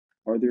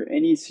are there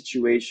any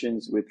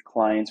situations with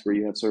clients where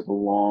you have sort of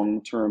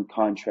long-term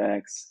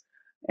contracts?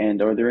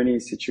 And are there any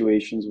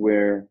situations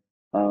where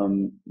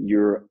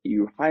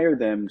you hire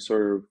them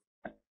sort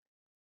of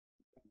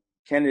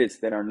candidates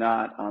that are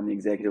not on the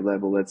executive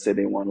level? Let's say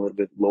they want a little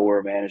bit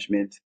lower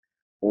management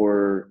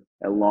or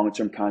a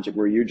long-term contract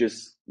where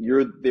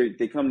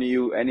they come to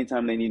you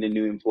anytime they need a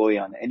new employee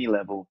on any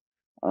level.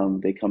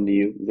 They come to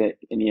you. Is that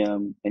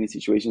any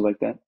situations like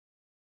that?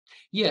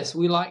 Yes,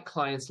 we like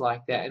clients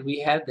like that, and we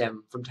have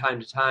them from time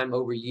to time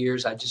over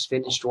years. I just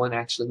finished one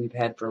actually we've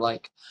had for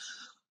like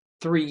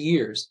 3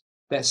 years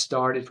that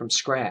started from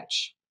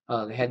scratch.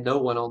 They had no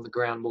one on the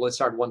ground. Well, it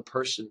started one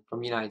person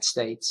from the United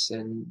States,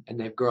 and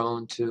they've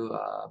grown to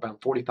around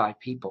 45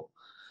 people.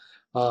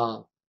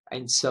 Uh,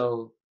 and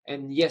so,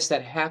 and yes,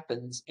 that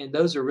happens. And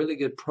those are really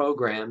good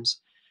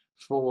programs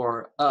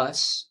for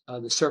us,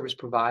 the service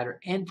provider,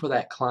 and for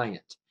that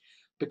client,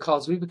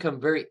 because we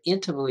become very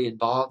intimately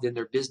involved in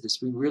their business.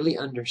 We really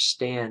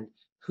understand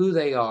who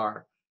they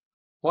are,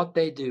 what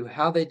they do,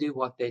 how they do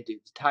what they do,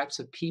 the types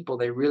of people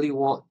they really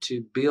want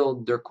to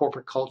build their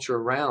corporate culture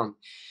around.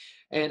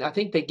 And I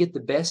think they get the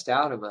best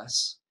out of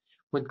us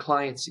when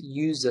clients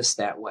use us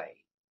that way.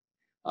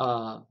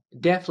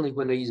 Definitely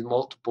when they use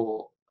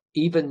multiple,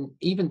 even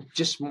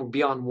just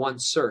beyond one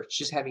search,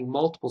 just having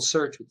multiple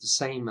search with the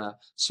same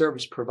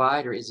service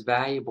provider is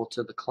valuable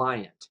to the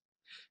client.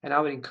 And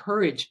I would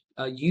encourage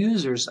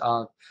users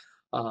of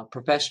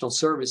professional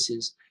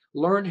services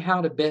learn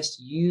how to best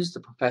use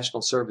the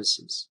professional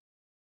services,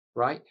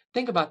 right?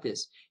 Think about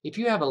this. If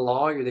you have a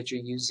lawyer that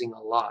you're using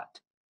a lot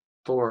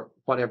for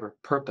whatever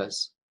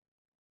purpose,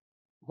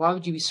 why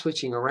would you be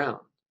switching around?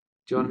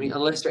 Do you know what I mean? Mhm.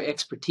 Unless there are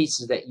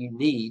expertises that you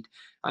need.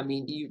 I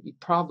mean, you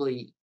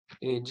probably,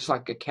 and just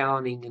like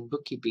accounting and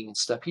bookkeeping and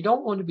stuff, you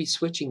don't want to be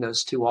switching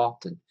those too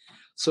often.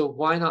 So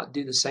why not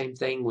do the same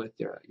thing with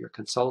your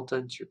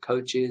consultants, your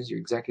coaches, your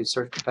executive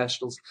search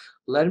professionals?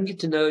 Let them get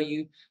to know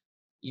you.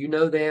 You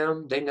know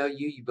them, they know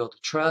you. You build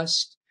a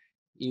trust.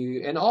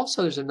 And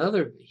also there's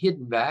another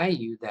hidden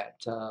value that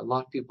a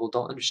lot of people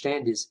don't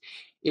understand is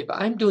if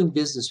I'm doing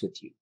business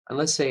with you, and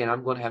let's say, and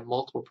I'm going to have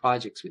multiple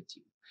projects with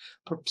you,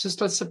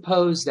 just let's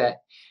suppose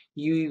that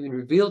you even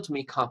reveal to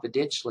me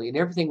confidentially, and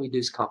everything we do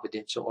is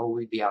confidential, or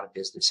we'd be out of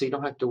business. So you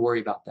don't have to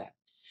worry about that,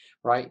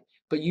 right?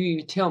 But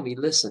you tell me,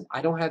 listen,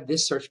 I don't have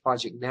this search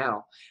project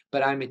now,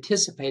 but I'm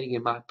anticipating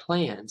in my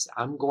plans,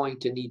 I'm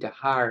going to need to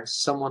hire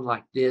someone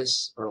like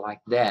this or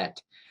like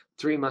that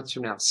 3 months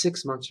from now,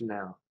 6 months from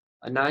now,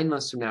 9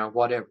 months from now,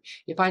 whatever.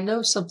 If I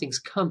know something's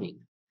coming,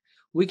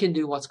 we can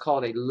do what's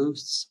called a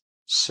loose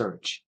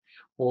search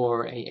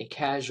or a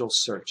casual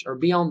search or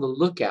be on the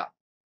lookout,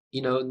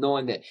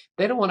 knowing that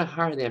they don't want to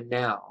hire them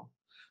now,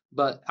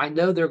 but I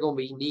know they're going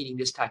to be needing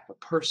this type of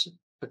person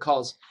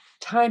because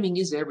timing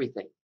is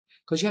everything.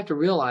 Because you have to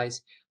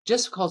realize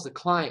just because the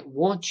client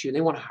wants you, they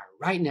want to hire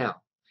right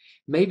now.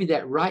 Maybe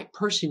that right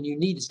person you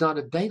need is not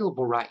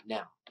available right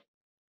now.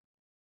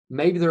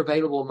 Maybe they're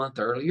available a month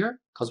earlier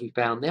because we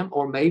found them,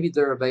 or maybe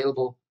they're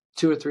available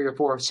 2 or 3 or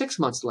 4 or 6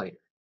 months later,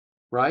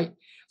 right?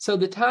 So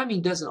the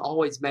timing doesn't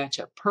always match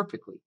up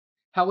perfectly.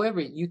 However,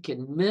 you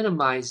can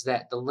minimize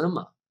that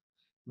dilemma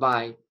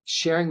by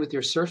sharing with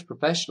your search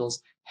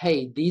professionals,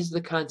 hey, these are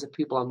the kinds of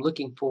people I'm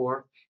looking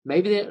for.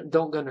 Maybe they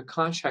don't go under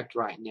contract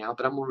right now,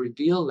 but I'm going to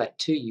reveal that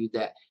to you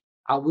that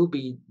I will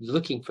be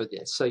looking for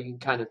this. So you can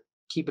kind of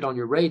keep it on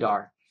your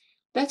radar.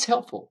 That's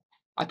helpful.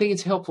 I think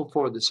it's helpful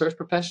for the search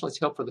professional. It's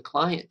helpful for the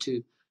client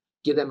to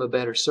give them a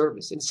better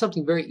service. And it's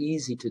something very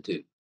easy to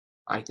do,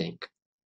 I think.